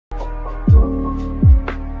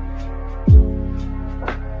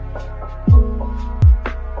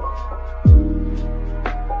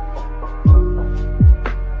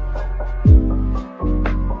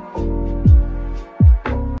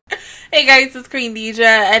guys, it's Queendija,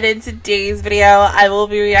 and in today's video, I will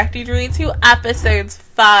be reacting to episodes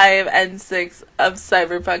 5 and 6 of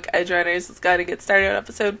Cyberpunk Edgerunners. Let's go ahead and get started on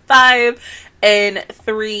episode 5 in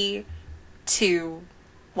 3, 2,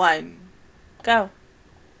 1, go.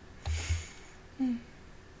 Oh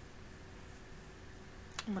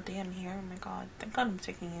damn, here, oh my god. Thank god I'm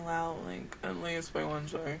taking you out, like, at least by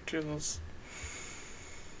Wednesday. Jesus.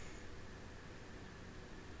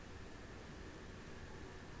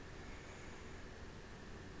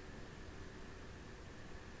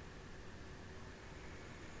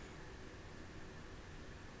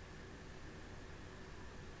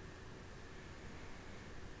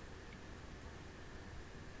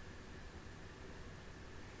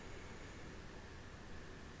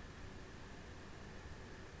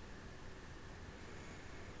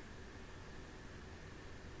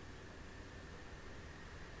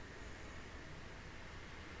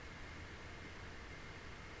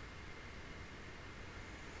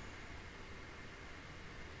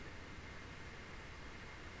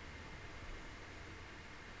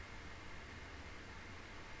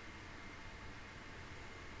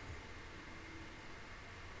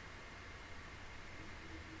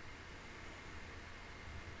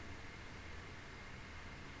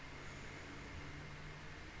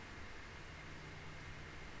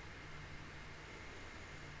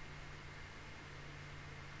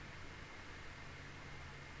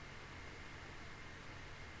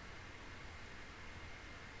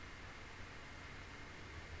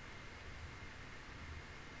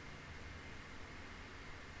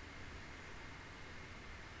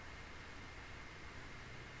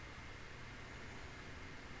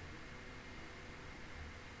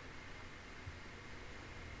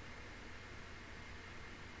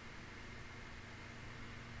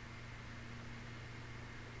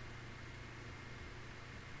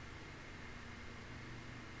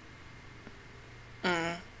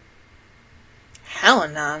 Hell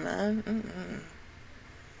no, man.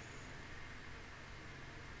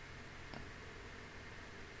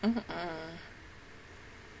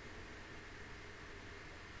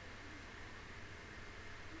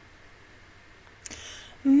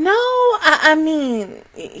 No, I mean,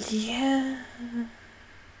 yeah.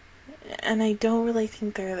 And I don't really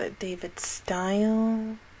think they're that David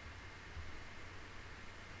style.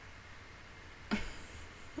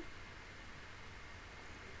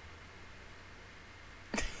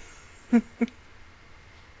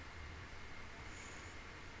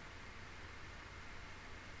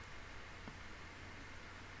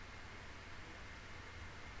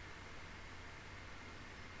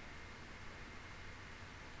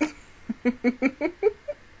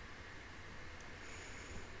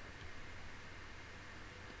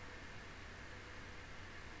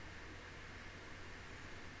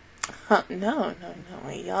 No,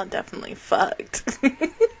 y'all definitely fucked.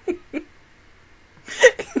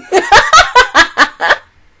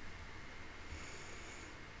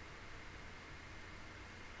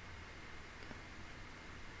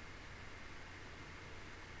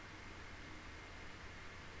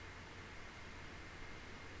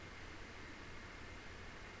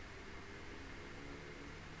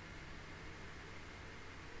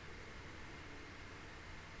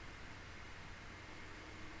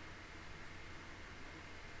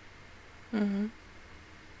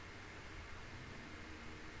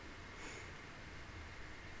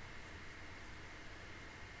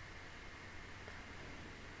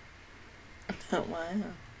 Oh, wow.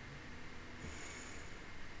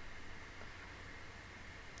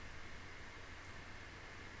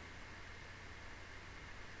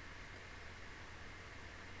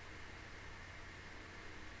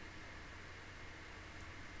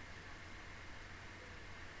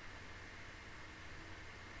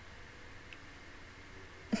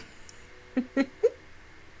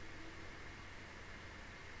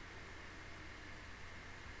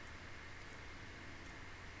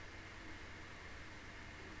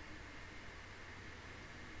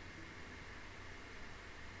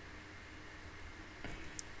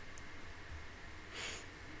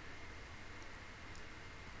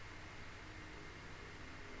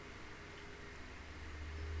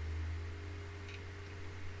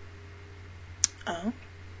 Oh.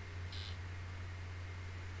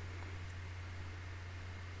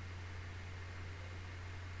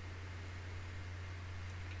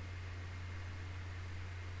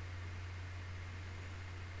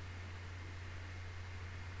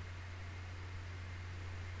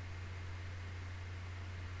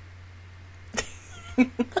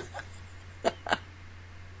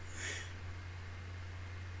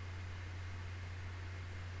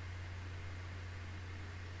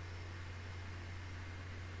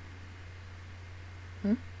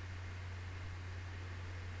 Hmm?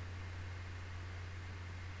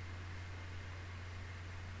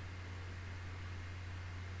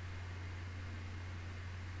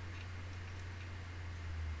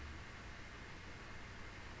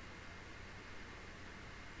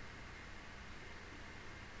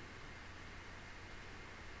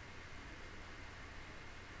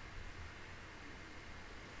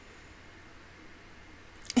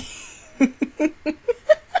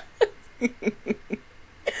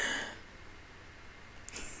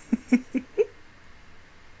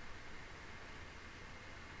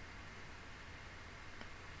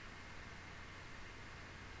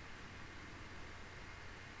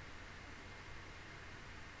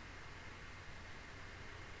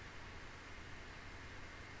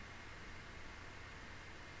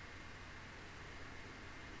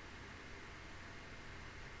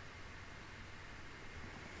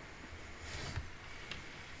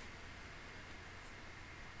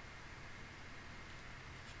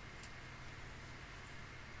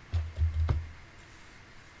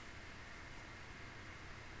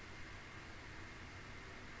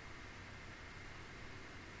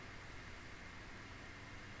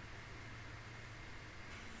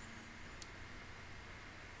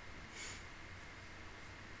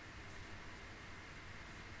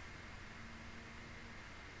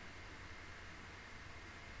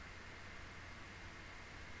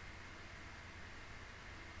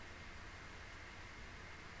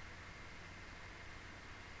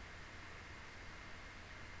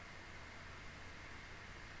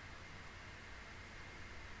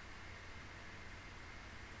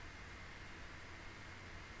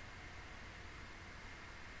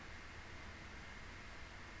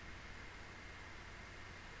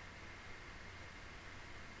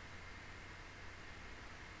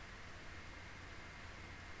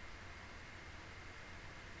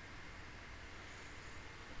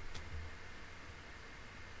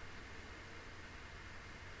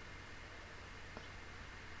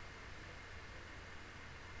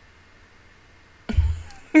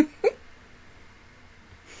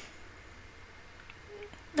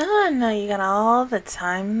 No, you got all the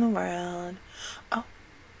time in the world. Oh.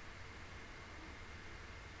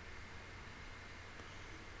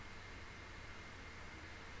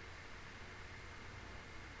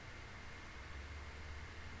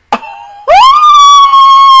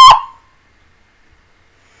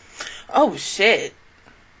 Oh, shit.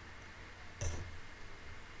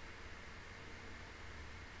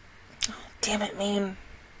 Oh, damn it, man.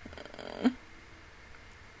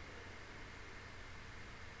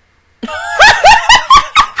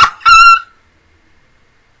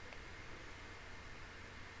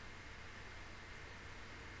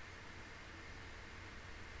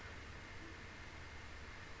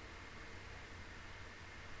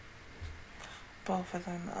 Both of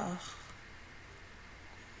them, ugh.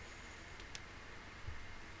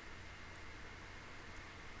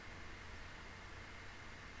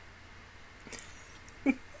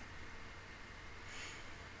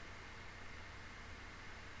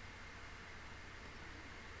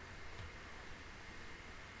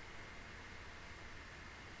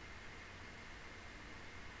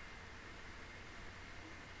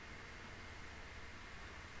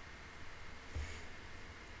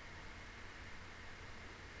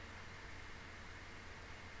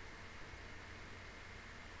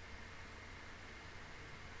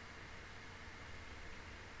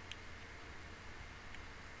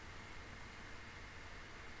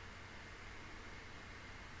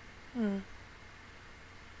 Hmm.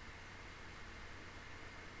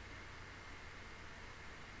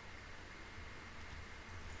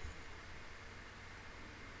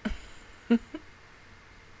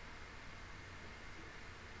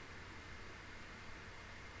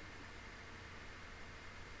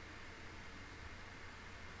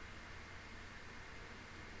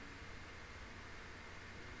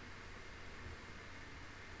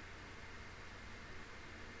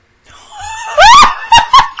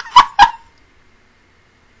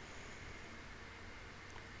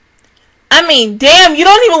 I mean, damn, you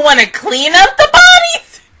don't even want to clean up the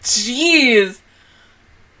bodies? Jeez.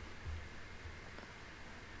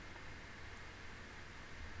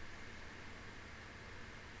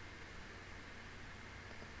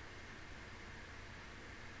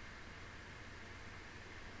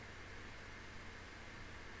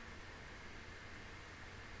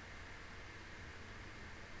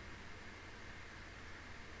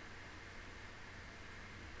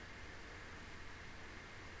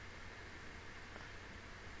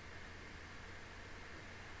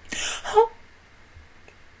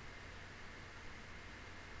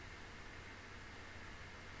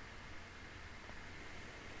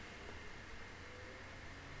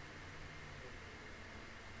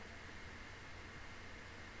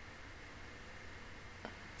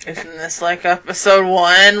 Isn't this like episode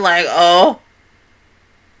 1? Like, oh.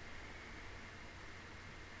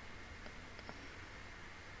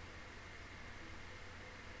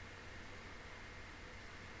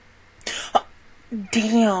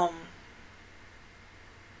 Damn.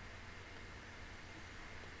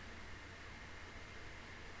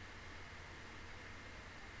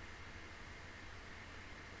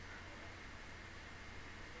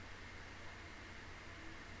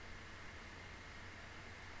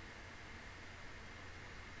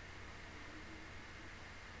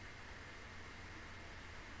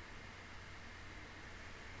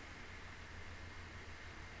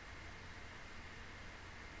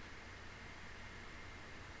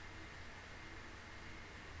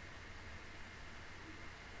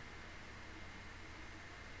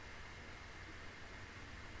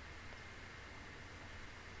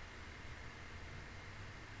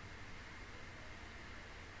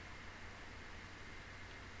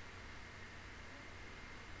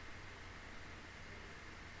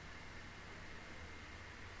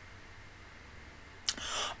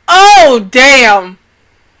 Oh, damn.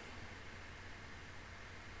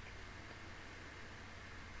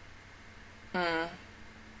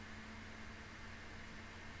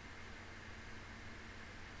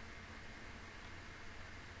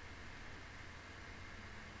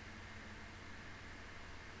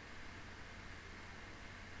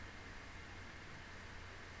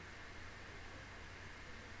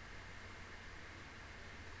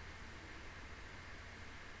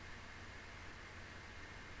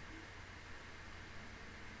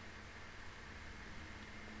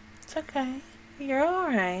 It's okay. You're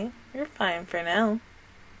alright. You're fine for now.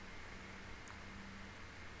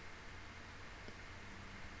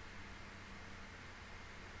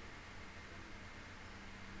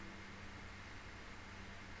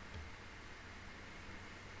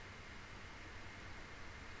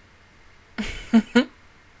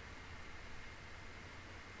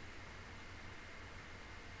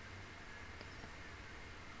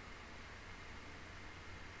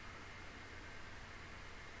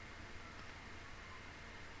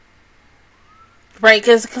 Right,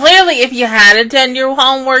 because clearly if you hadn't done your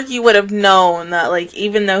homework, you would have known that, like,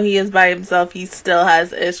 even though he is by himself, he still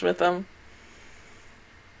has ish with him.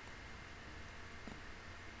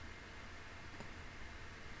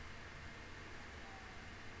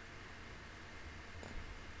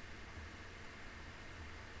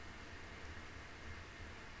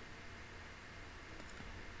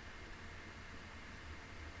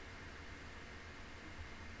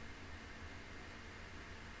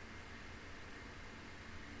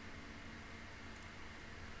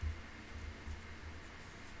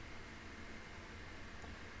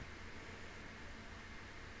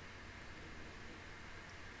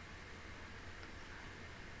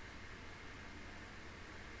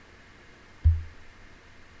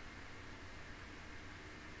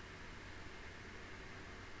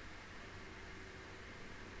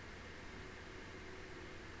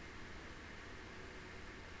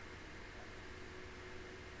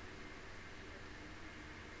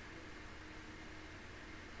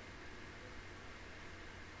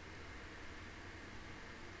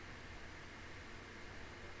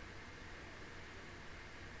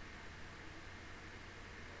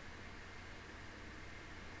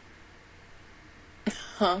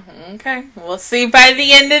 Okay. We'll see by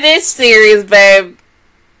the end of this series, babe.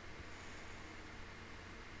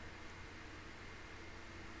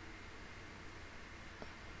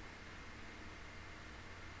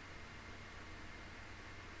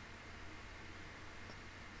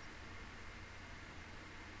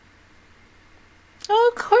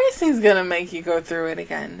 Oh, of course he's gonna make you go through it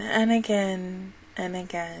again and again and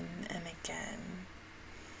again and again.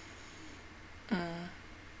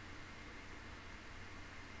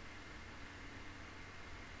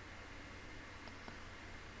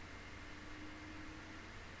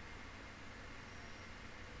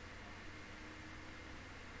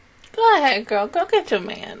 Go ahead, girl. Go get your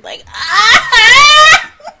man. Like, ah!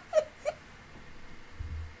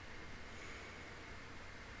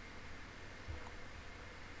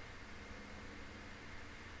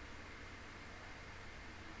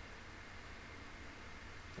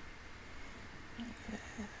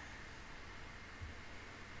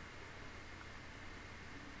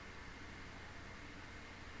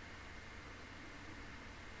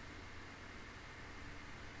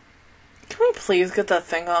 Can we please get that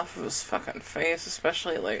thing off of his fucking face?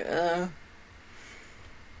 Especially, like,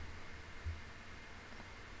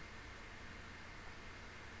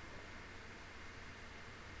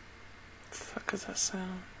 fuck is that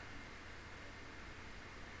sound?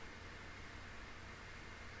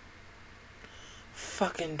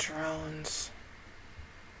 fucking drones.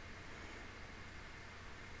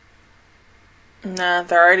 Nah,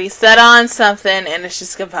 they're already set on something and it's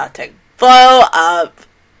just about to blow up.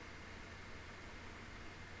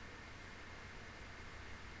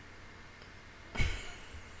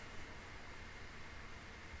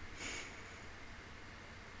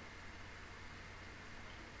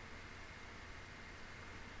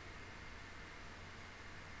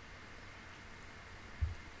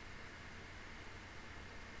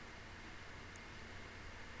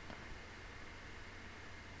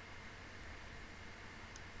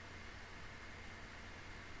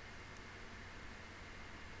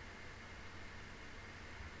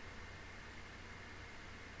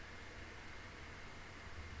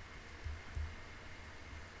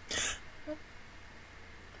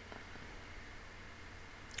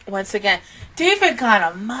 Once again, David got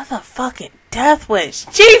a motherfucking death wish.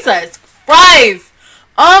 Jesus Christ!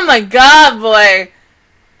 Oh my god, boy.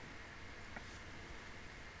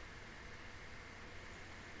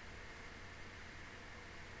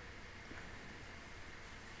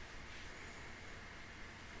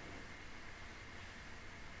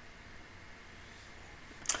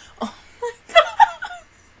 Oh my god.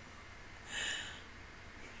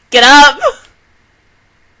 Get up!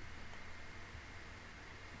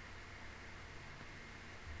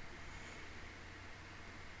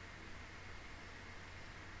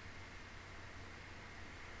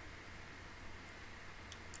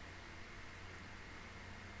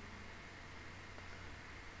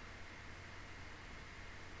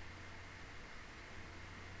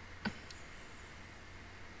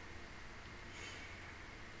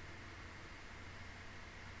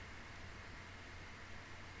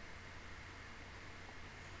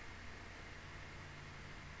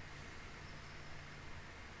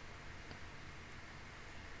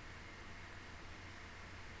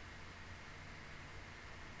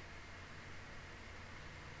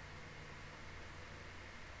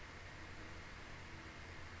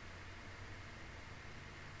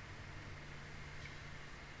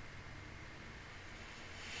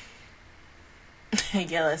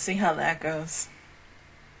 Yeah, let's see how that goes.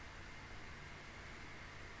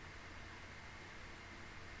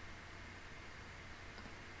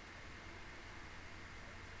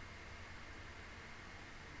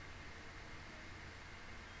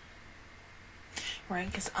 Right,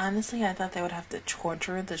 because honestly, I thought they would have to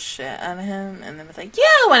torture the shit out of him and then it's like, yeah,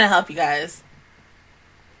 I want to help you guys.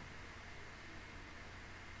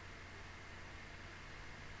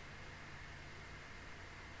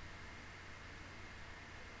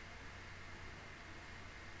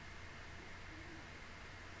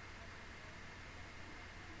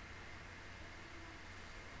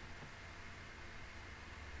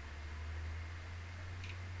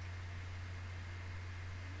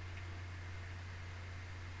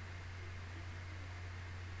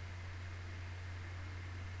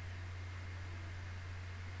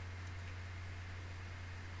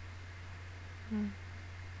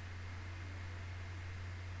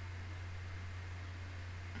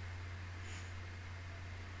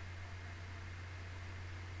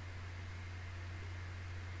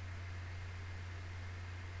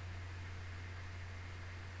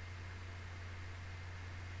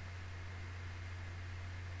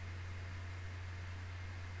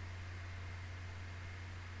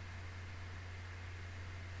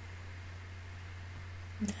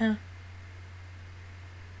 Yeah.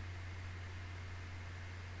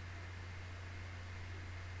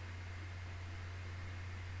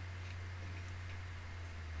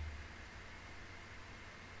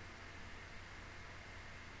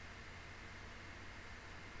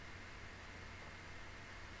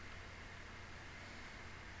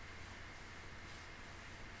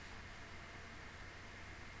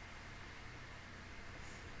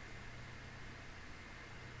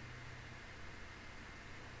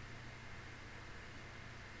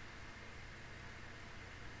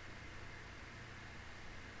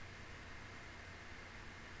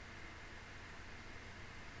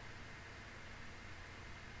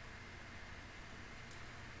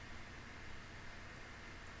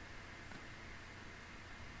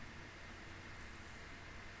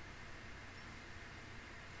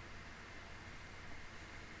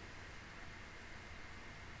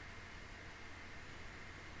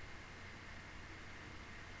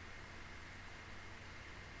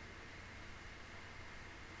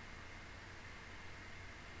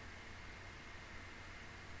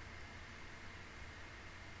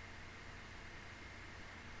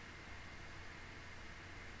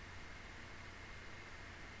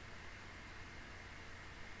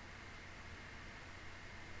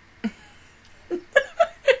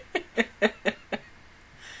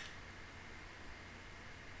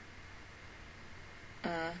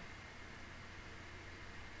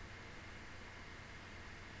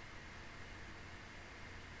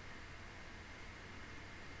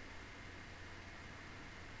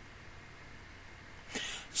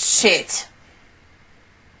 Shit.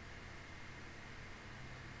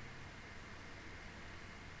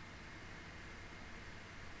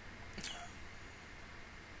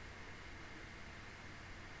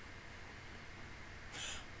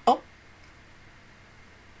 Oh.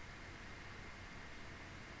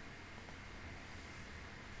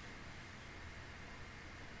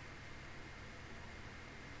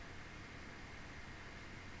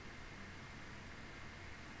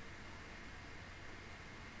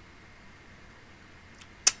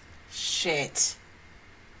 Shit.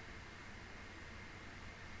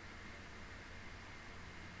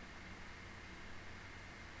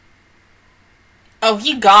 Oh,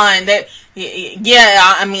 he gone. That,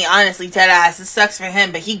 yeah, I mean, honestly, deadass, it sucks for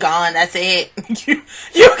him, but he gone. That's it. You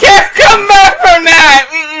can't come back from that.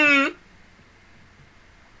 Mm-mm.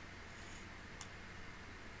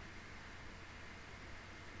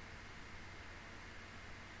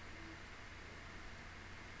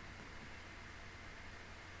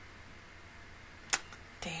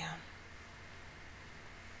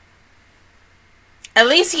 At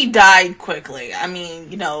least he died quickly. I mean,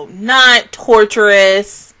 you know, not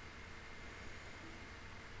torturous.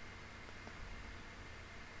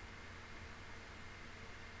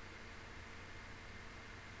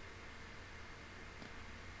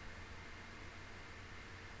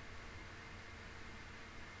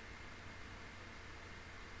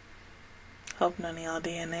 Hope none of y'all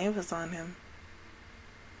DNA was on him.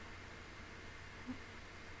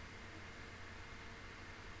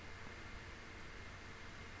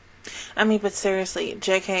 I mean, but seriously,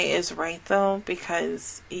 JK is right, though,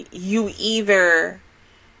 because you either,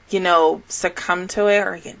 you know, succumb to it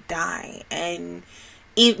or you die. And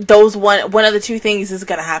those one of the two things is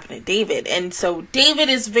going to happen to David. And so David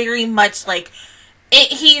is very much like,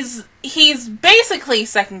 he's basically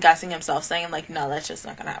second-guessing himself, saying, like, no, that's just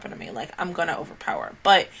not going to happen to me. Like, I'm going to overpower.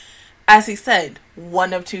 But as he said,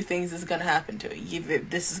 one of two things is going to happen to you. Either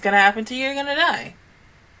this is going to happen to you, you're going to die.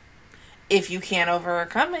 If you can't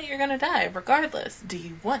overcome it, you're going to die, regardless. Do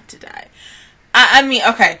you want to die? I mean,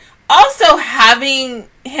 okay. Also, having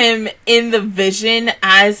him in the vision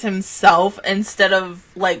as himself instead of,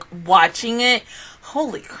 like, watching it,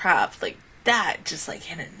 holy crap. Like, that just, like,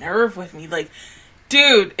 hit a nerve with me. Like,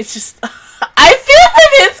 dude, it's just, I feel for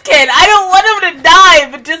this kid. I don't want him to die,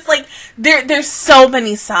 but just, like, there's so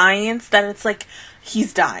many signs that it's, like,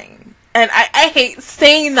 he's dying. And I hate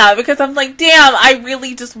saying that because I'm like, damn, I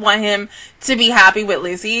really just want him to be happy with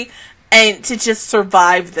Lucy and to just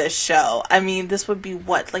survive this show. I mean, this would be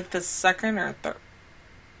what, like the second or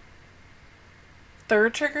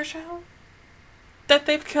third Trigger show that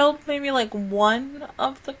they've killed? Maybe like one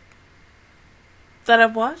of the that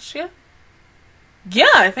I've watched.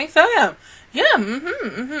 Yeah, I think so. Yeah.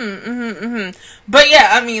 But yeah,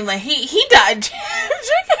 I mean, like he died.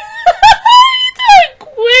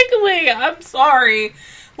 Quickly. I'm sorry.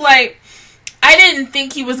 Like, I didn't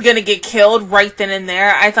think he was gonna get killed right then and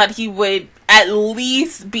there. I thought he would at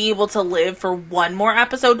least be able to live for one more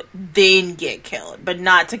episode, then get killed. But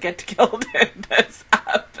not to get killed in this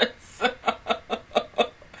episode.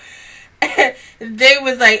 They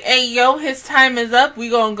was like, hey, yo, his time is up. We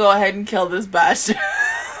gonna go ahead and kill this bastard.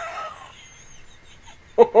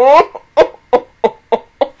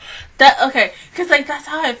 Okay, because, like, that's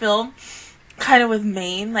how I feel. Kind of with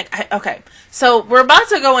Maine, like, okay, so we're about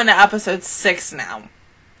to go into episode 6 now,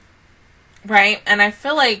 right? And I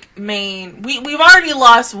feel like Maine, we've already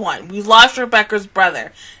lost one. We lost Rebecca's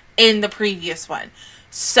brother in the previous one.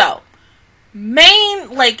 So Maine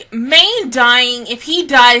dying, if he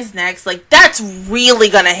dies next, like, that's really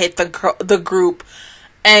gonna hit the group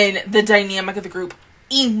and the dynamic of the group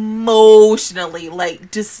emotionally,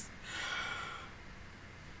 like, just.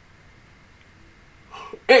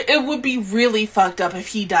 It would be really fucked up if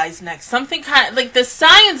he dies next. Something kind of, like, the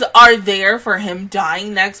signs are there for him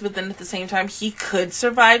dying next, but then at the same time, he could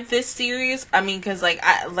survive this series. I mean, because, like,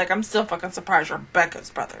 I'm still fucking surprised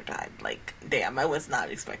Rebecca's brother died. Like, damn, I was not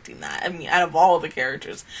expecting that. I mean, out of all the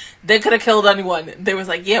characters, they could have killed anyone. They was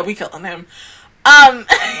like, yeah, we killing him.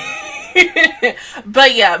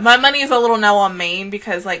 But yeah, my money is a little now on Maine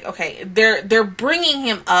because, like, okay, they're bringing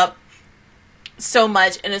him up so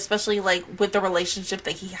much, and especially like with the relationship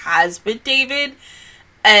that he has with David,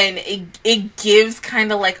 and it gives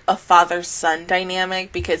kind of like a father-son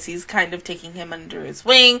dynamic because he's kind of taking him under his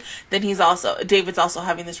wing. Then David's also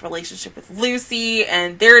having this relationship with Lucy,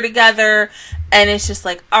 and they're together, and it's just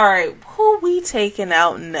like, all right, who we taking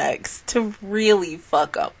out next to really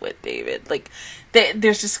fuck up with David? Like,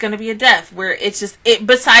 there's just going to be a death where it's just,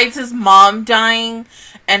 besides his mom dying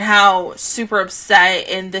and how super upset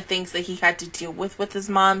and the things that he had to deal with his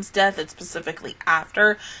mom's death, and specifically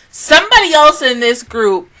after, somebody else in this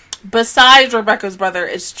group besides Rebecca's brother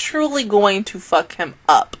is truly going to fuck him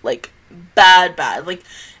up. Like, bad. Like,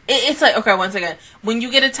 it's like, okay, once again, when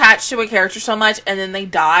you get attached to a character so much and then they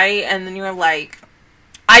die and then you're like,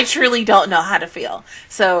 I truly don't know how to feel.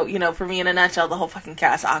 So, you know, for me, in a nutshell, the whole fucking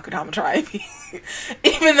cast of Akudama Tribe.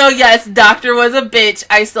 Even though, yes, Doctor was a bitch,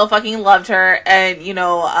 I still fucking loved her. And, you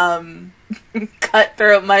know,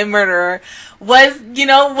 Cutthroat, my murderer, was, you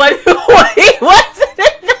know, what he was in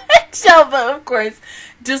a nutshell. But, of course,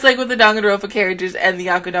 just like with the Danganronpa characters and the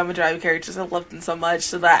Akudama Tribe characters, I loved them so much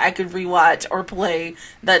so that I could rewatch or play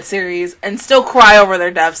that series and still cry over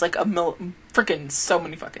their deaths like freaking so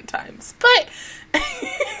many fucking times. But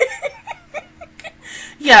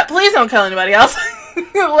yeah, please don't kill anybody else.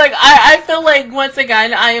 Like, I feel like, once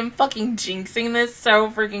again, I am fucking jinxing this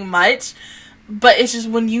so freaking much. But it's just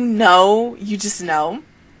when you know, you just know.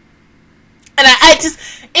 And I just,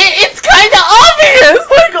 it's kind of obvious.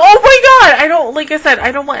 Like, oh my god. I don't, like I said,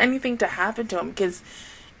 I don't want anything to happen to him. Because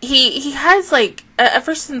he has, like,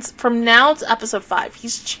 ever since, from now to episode 5,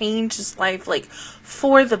 he's changed his life, like,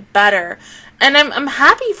 for the better. And I'm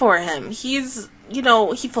happy for him. He's, you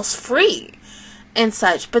know, he feels free and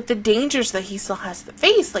such. But the dangers that he still has to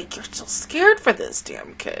face, like, you're still scared for this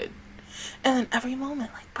damn kid. And then every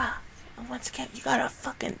moment, like, bruh, once again, you got a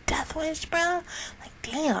fucking death wish, bruh. Like,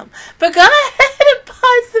 damn. But go ahead and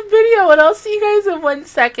pause the video, and I'll see you guys in 1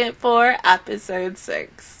 second for episode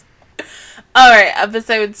 6. Alright,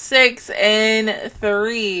 episode 6 in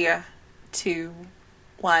 3, 2,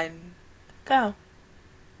 1, go.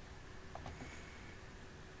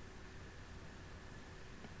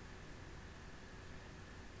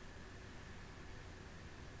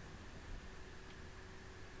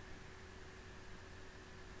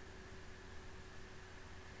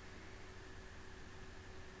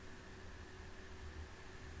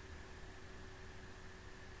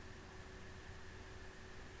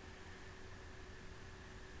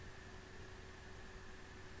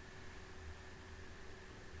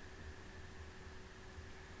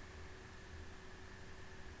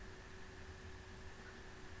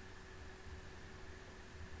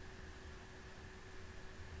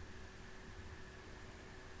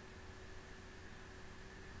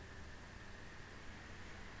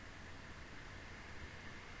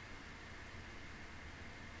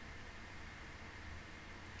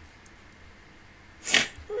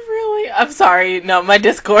 I'm sorry. No, my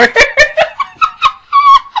Discord.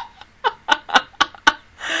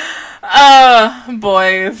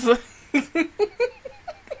 Boys.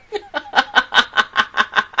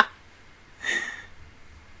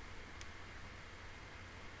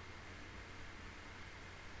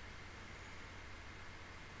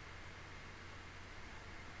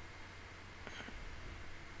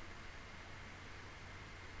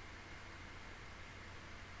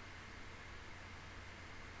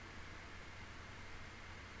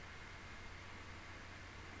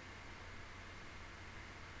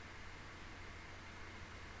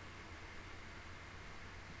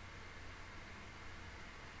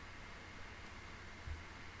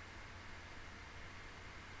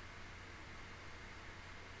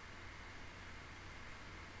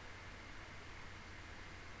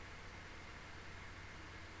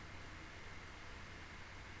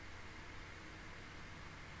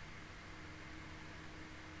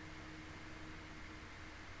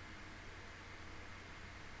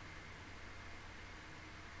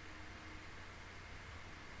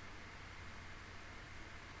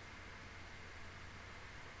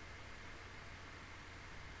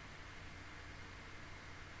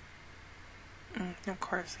 Of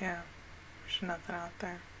course, yeah. There's nothing out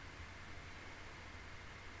there.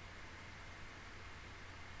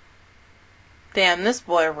 Damn, this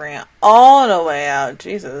boy ran all the way out.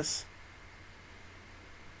 Jesus.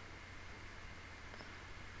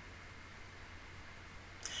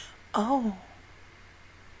 Oh.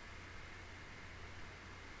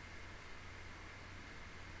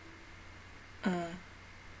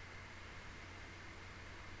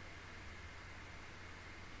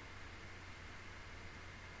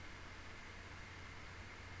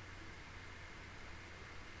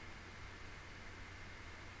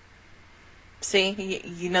 See,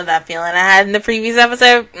 you know that feeling I had in the previous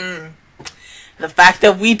episode? The fact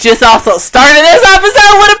that we just also started this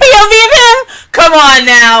episode with a POV of him? Come on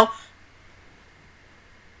now.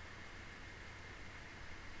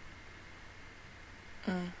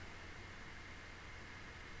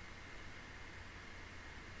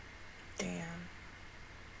 Damn.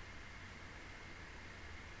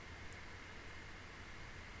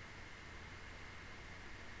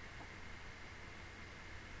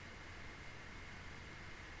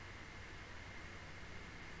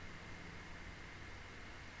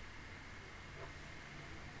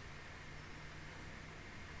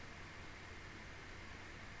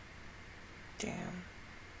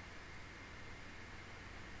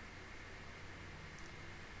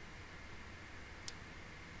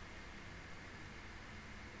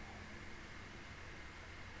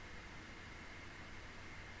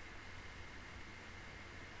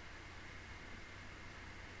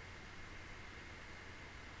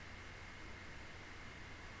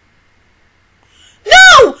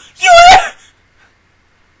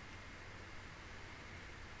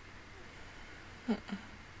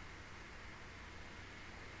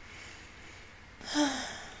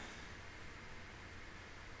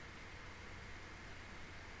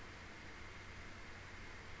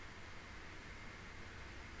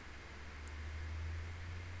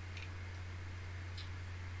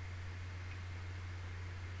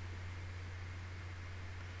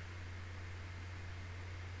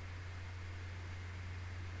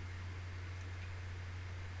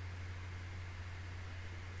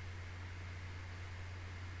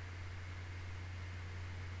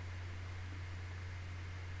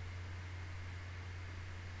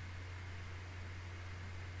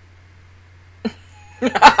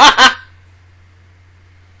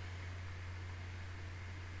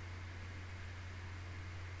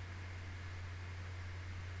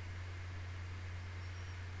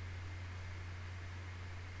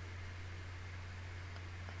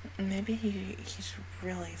 Maybe he should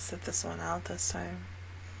really sit this one out this time,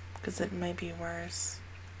 because it might be worse.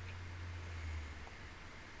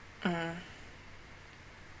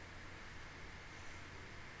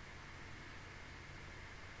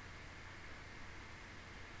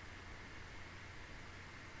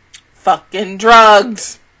 Fucking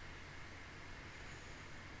drugs.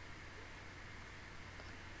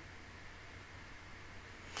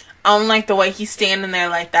 I don't like the way he's standing there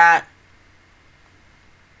like that.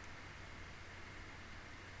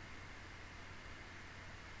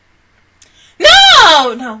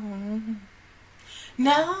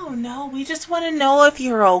 No, we just want to know if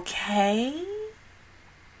you're okay.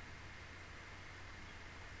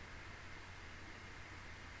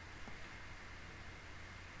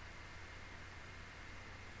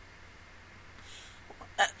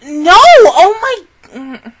 No! Oh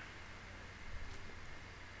my...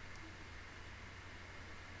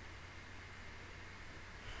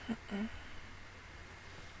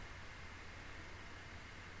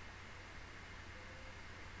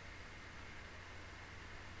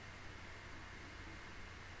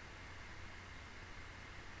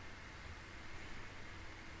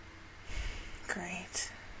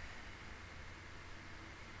 Great.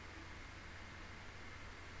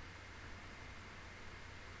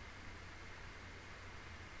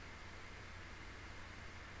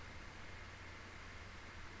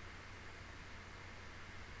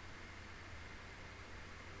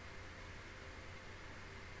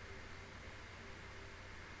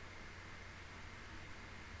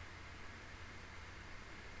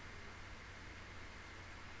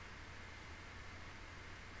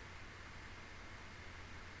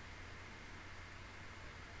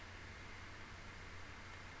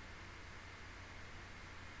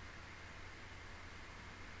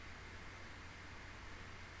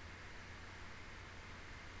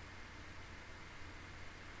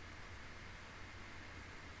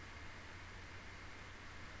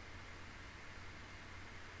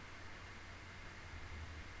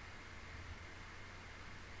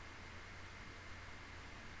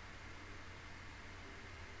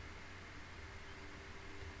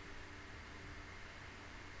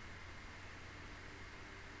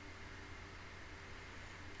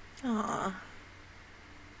 Aww.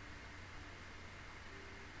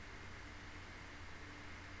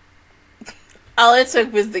 All it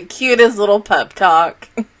took was the cutest little pep talk.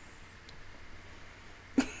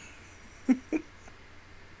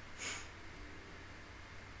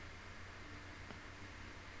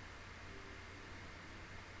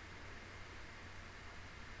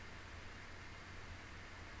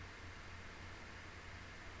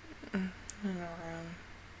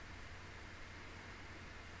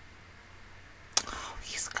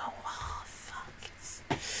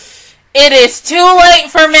 It is too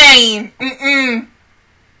late for me.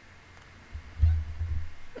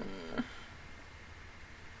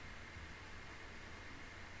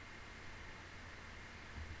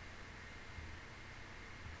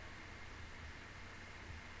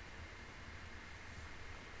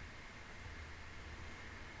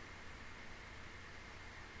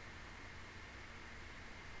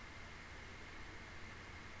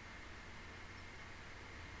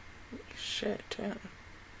 Shit, yeah.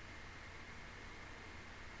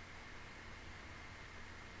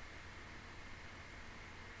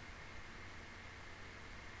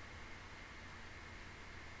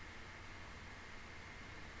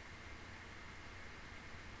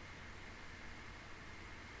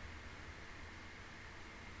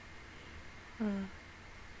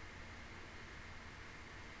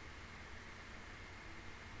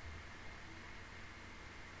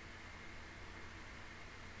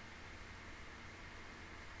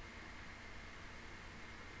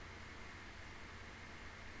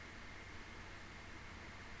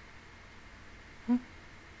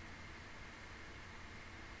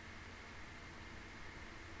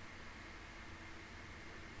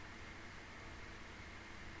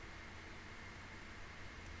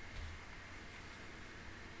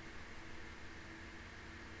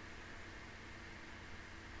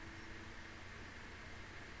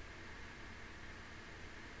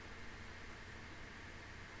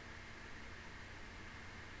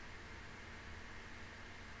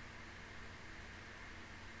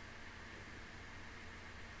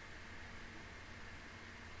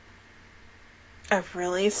 I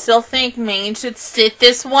really still think Maine should sit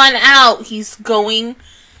this one out. He's going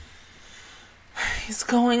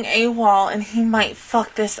AWOL, and he might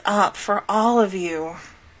fuck this up for all of you.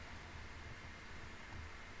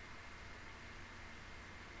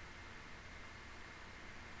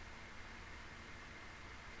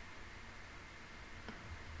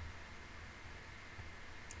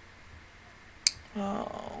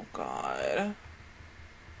 Oh, God.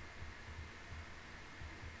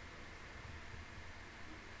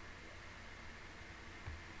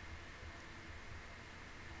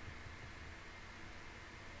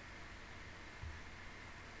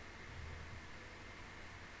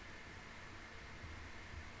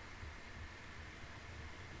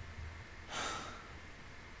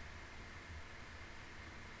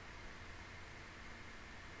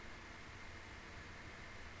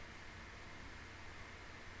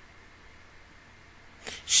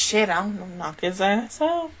 Shit, I'm gonna knock his ass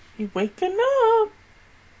out. He waking up.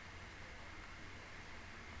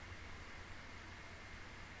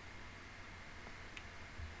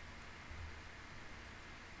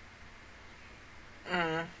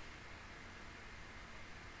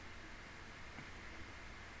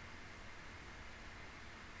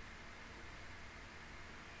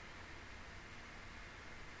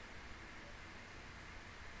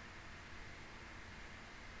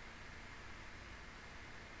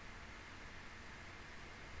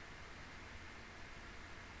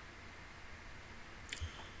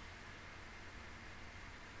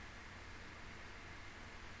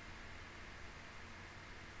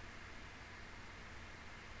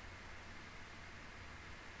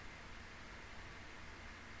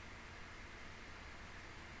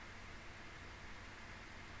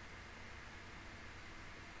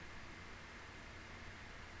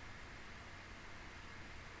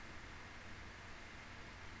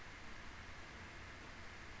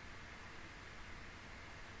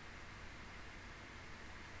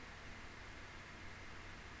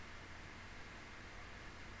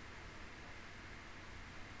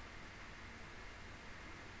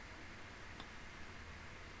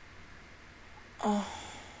 Oh.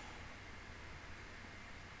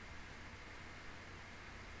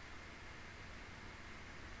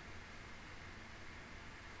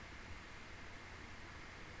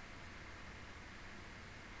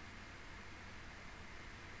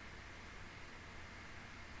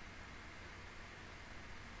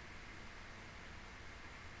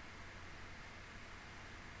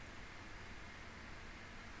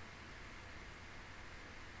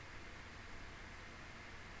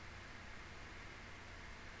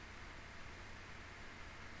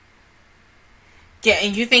 Yeah,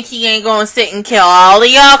 and you think he ain't gonna sit and kill all of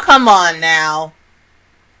y'all? Come on now.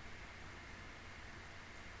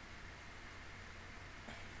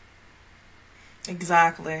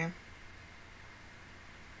 Exactly.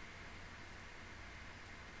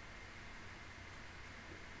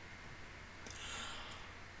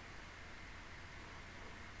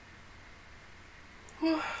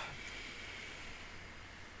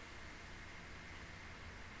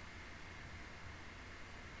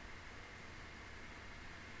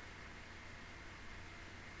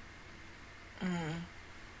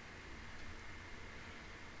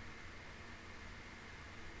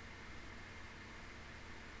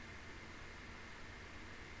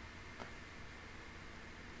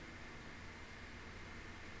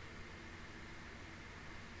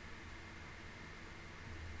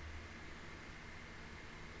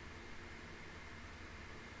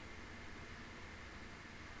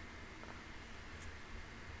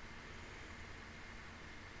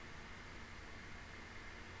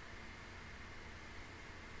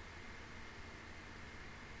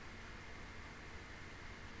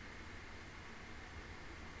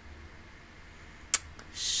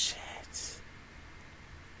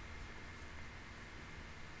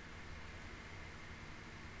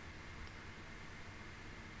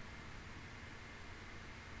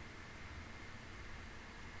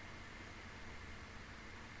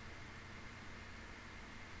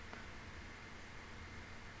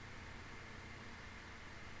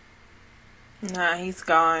 Nah, he's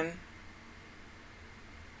gone.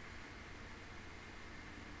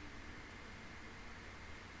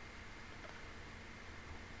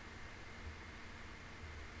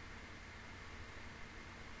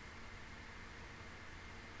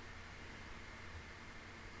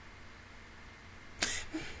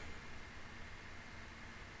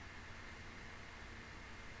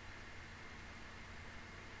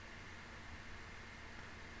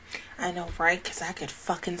 I know, right? Because I could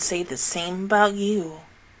fucking say the same about you.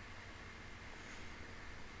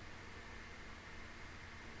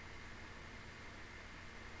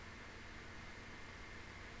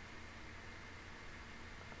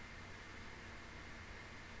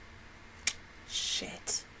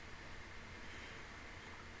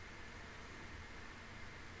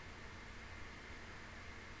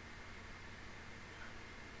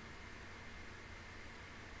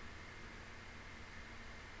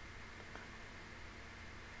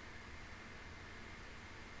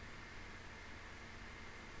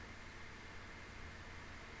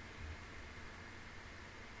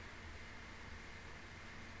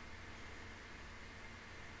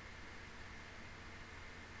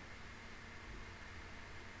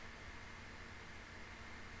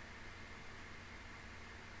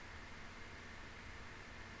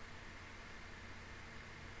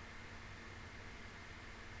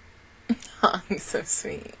 Oh, he's so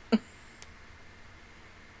sweet.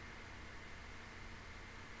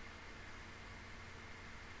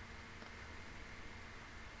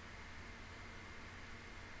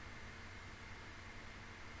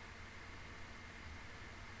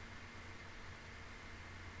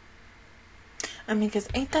 I mean, because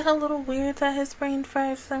ain't that a little weird that his brain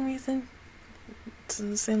fried for some reason? It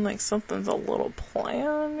doesn't seem like something's a little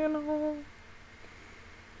planned, you know?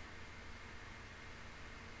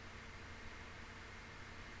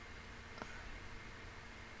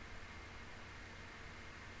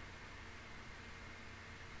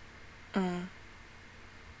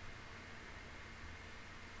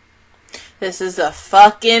 This is a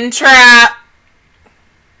fucking trap.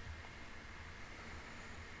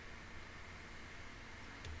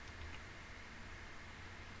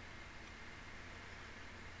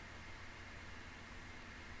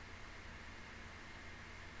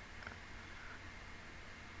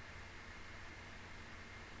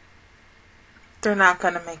 They're not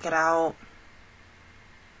gonna make it out.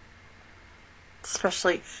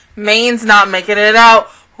 Especially Maine's not making it out.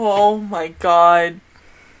 Oh my god.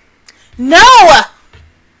 No!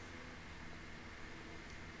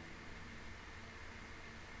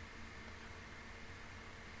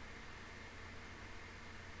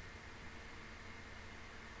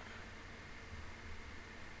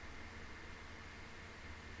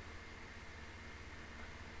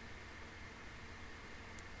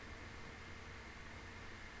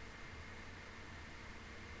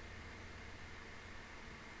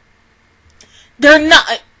 They're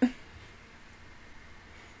not.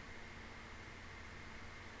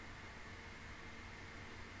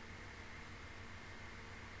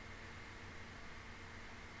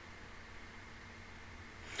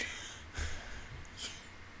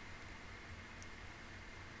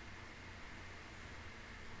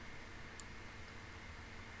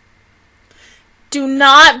 Do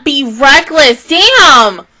not be reckless.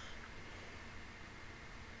 Damn.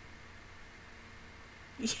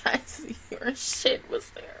 Yes, your shit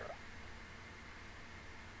was there.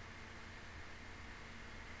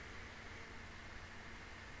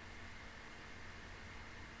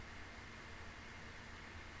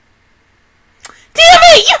 Damn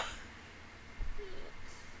it! You...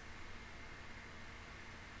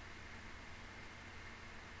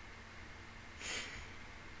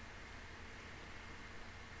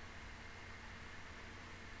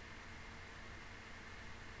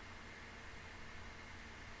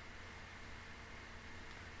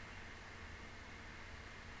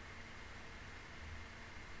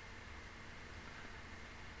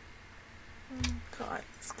 God,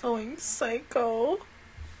 it's going psycho.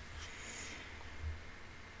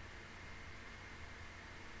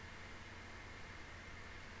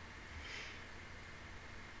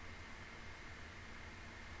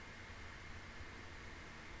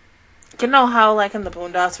 You know how, like, in the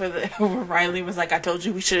Boondocks where Riley was like, I told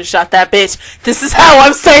you we should have shot that bitch. This is how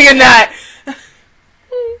I'm saying that.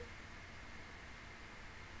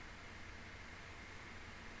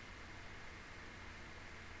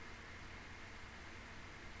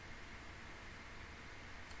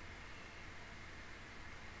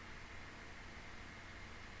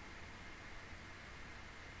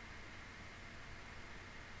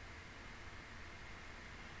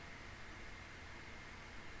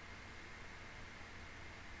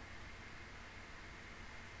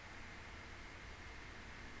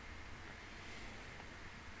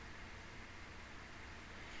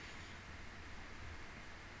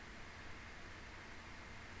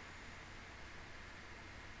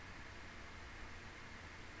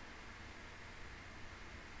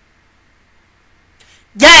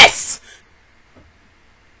 Yes!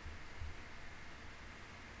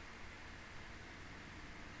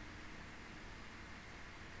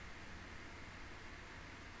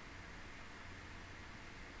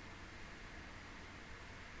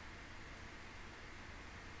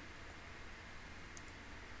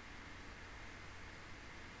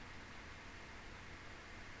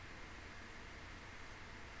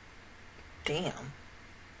 Damn.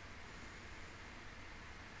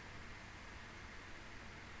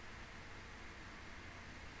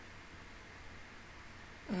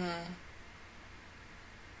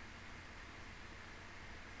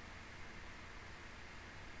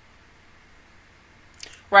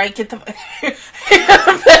 Right, get the like,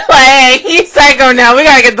 hey, he's psycho now. We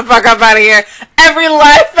gotta get the fuck up out of here. Every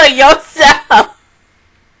life for yourself.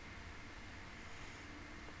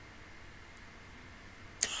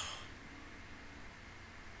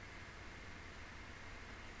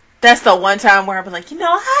 That's the one time where I'll be like, you know,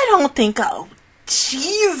 I don't think I'll...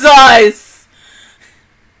 Jesus!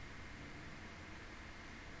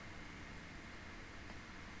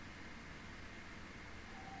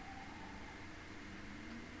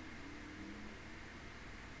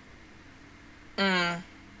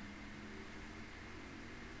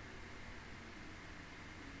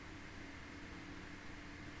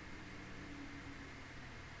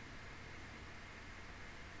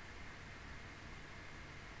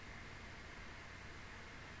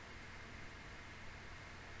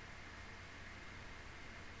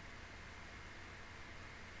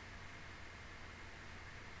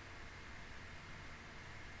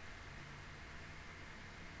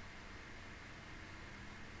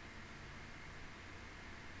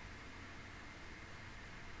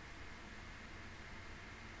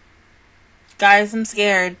 Guys, I'm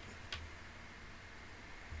scared.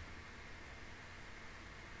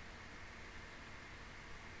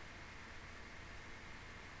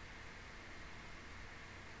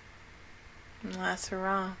 Last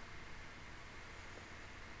hurrah.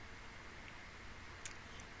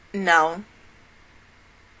 No.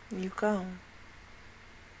 You go.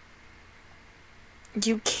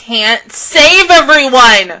 You can't save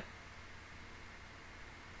everyone!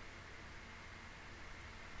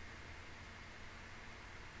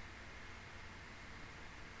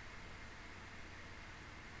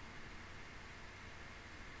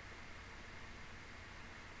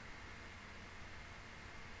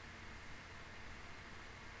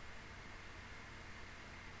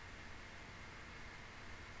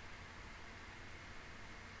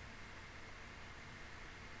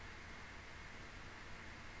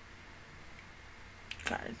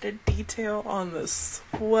 God, the detail on the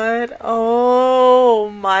sweat. Oh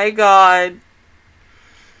my god.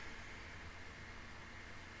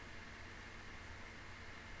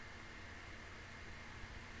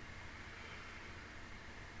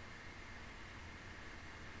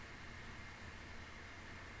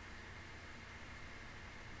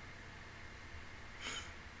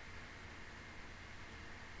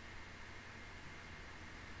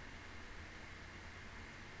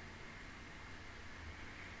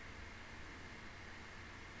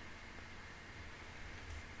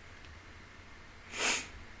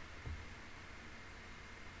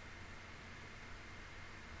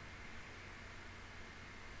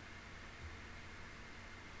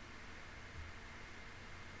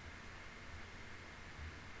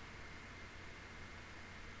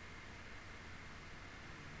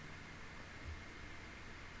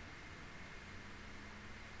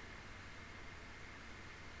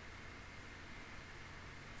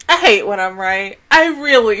 I hate when I'm right. I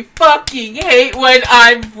really fucking hate when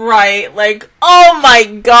I'm right. Like, oh my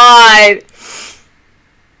god.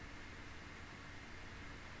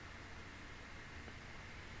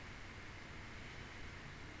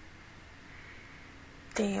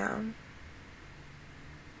 Damn.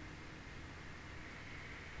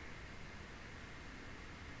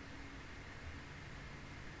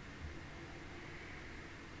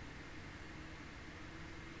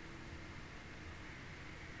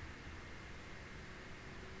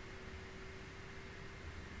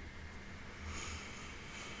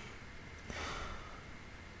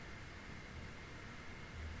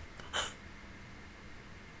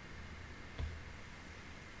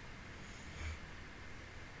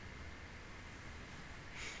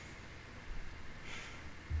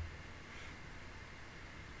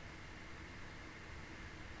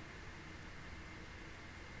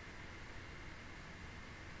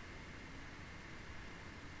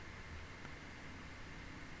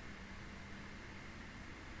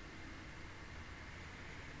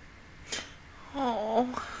 Oh.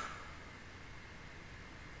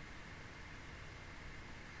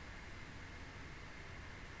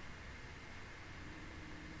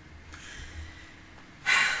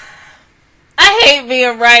 I hate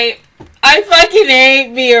being right. I fucking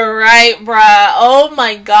hate being right, bruh. Oh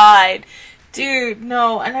my god. Dude,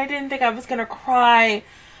 no. And I didn't think I was gonna cry.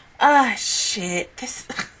 Ah, shit. This...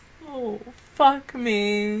 Oh, fuck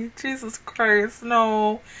me. Jesus Christ,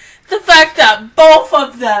 no. The fact that both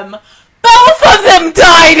of them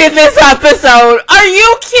died in this episode. Are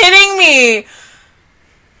you kidding me?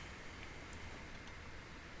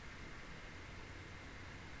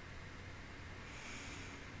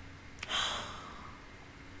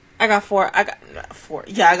 I got four.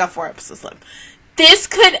 Yeah, I got 4 episodes left. This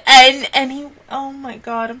could end any... Oh my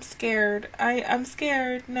god, I'm scared. I'm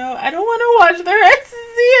scared. No, I don't want to watch the rest to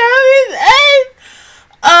see how this ends.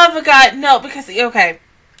 Oh my god, no, because, okay.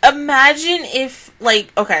 Imagine if,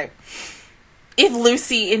 like, okay. If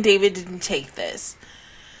Lucy and David didn't take this.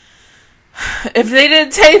 If they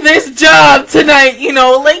didn't take this job tonight, you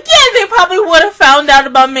know, like, yeah, they probably would have found out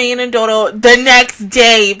about Maine and Dodo the next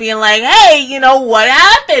day, being like, hey, you know, what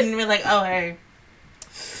happened? And be like, oh, hey.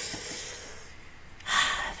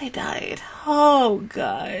 They died. Oh,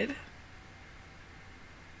 God.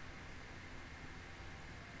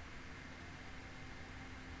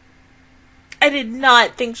 I did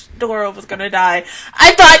not think Dora was gonna die.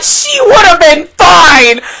 I thought she would have been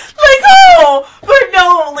fine! Like, oh! But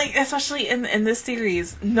no, like, especially in this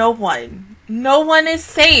series, no one is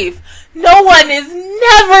safe. No one is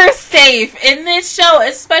never safe in this show,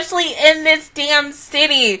 especially in this damn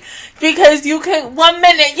city. Because you can, one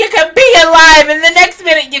minute you can be alive, and the next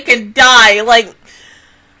minute you can die. Like,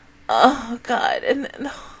 oh, God. And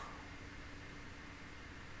then,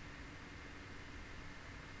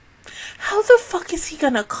 how how the fuck is he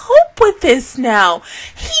gonna cope with this now?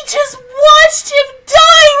 He just watched him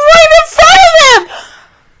die right in front of him!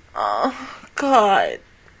 Oh, God.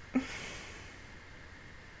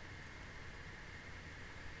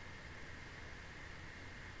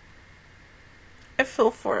 I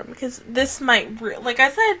feel for him, because this might, like I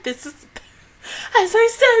said, this is, as I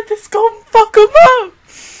said, this gonna fuck him up.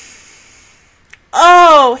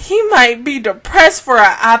 Oh, he might be depressed for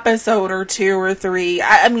an episode or 2 or 3.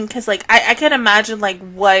 I mean, because, like, I can imagine, like,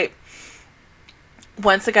 what,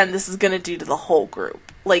 once again, this is going to do to the whole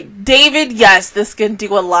group. Like, David, yes, this can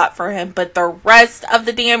do a lot for him, but the rest of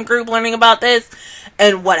the damn group learning about this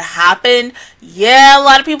and what happened, yeah, a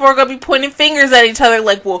lot of people are going to be pointing fingers at each other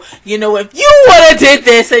like, well, you know, if you would have did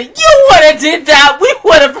this and you would have did that, we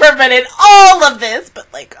would have prevented all of this.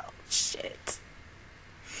 But, like, oh, shit.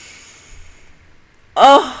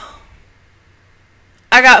 Oh,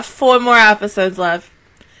 I got 4 more episodes left.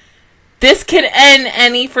 This could end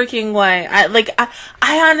any freaking way. I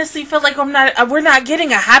honestly feel like we're not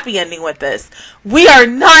getting a happy ending with this. We are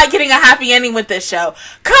not getting a happy ending with this show.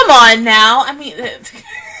 Come on now. I mean,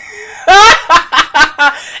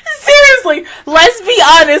 seriously, let's be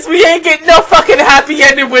honest. We ain't getting no fucking happy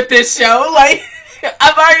ending with this show. Like,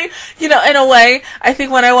 I've already, you know, in a way, I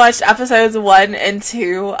think when I watched episodes 1 and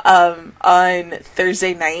 2 on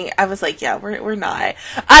Thursday night, I was like, yeah, we're not.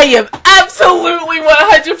 I am absolutely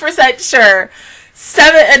 100% sure.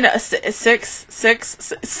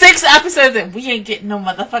 6 episodes and we ain't getting no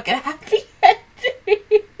motherfucking happy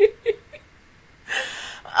ending.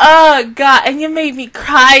 Oh, God, and you made me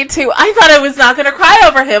cry, too. I thought I was not going to cry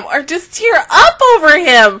over him or just tear up over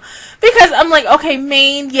him. Because I'm like, okay,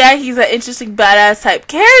 Maine, yeah, he's an interesting badass type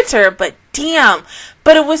character, but damn.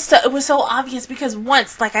 But it was so obvious because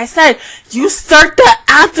once, like I said, you start the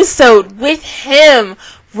episode with him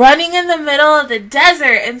running in the middle of the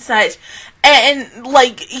desert and such. And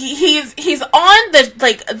like he's on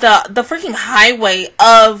the freaking highway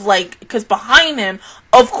of, like, because behind him,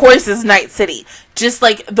 of course, is Night City, just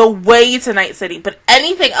like the way to Night City. But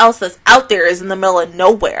anything else that's out there is in the middle of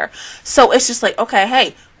nowhere. So it's just like, okay,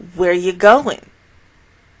 hey, where you going?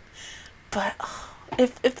 But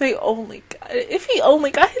if he only got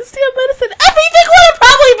his damn medicine, everything would have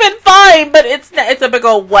probably been fine. But it's a big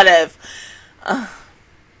old what if.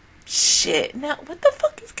 Shit. Now, what the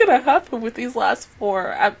fuck is gonna happen with these last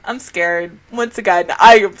 4? I'm scared. Once again,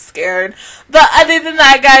 I am scared. But other than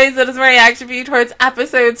that, guys, that is my reaction view towards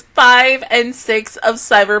episodes 5 and 6 of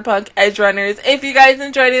Cyberpunk Edgerunners. If you guys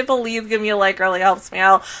enjoyed it, please give me a like. It really helps me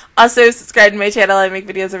out. Also, subscribe to my channel. I make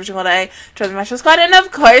videos every single day. Join the Mush Squad. And, of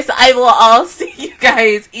course, I will all see you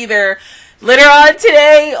guys either later on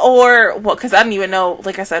today or, well, because I don't even know,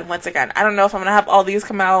 like I said, once again, I don't know if I'm going to have all these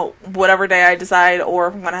come out whatever day I decide, or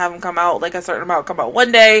if I'm going to have them come out, like a certain amount come out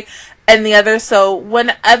one day and the other. So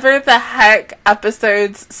whenever the heck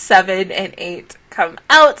episodes 7 and 8 come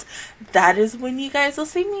out, that is when you guys will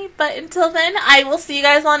see me. But until then, I will see you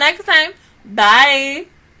guys all next time. Bye!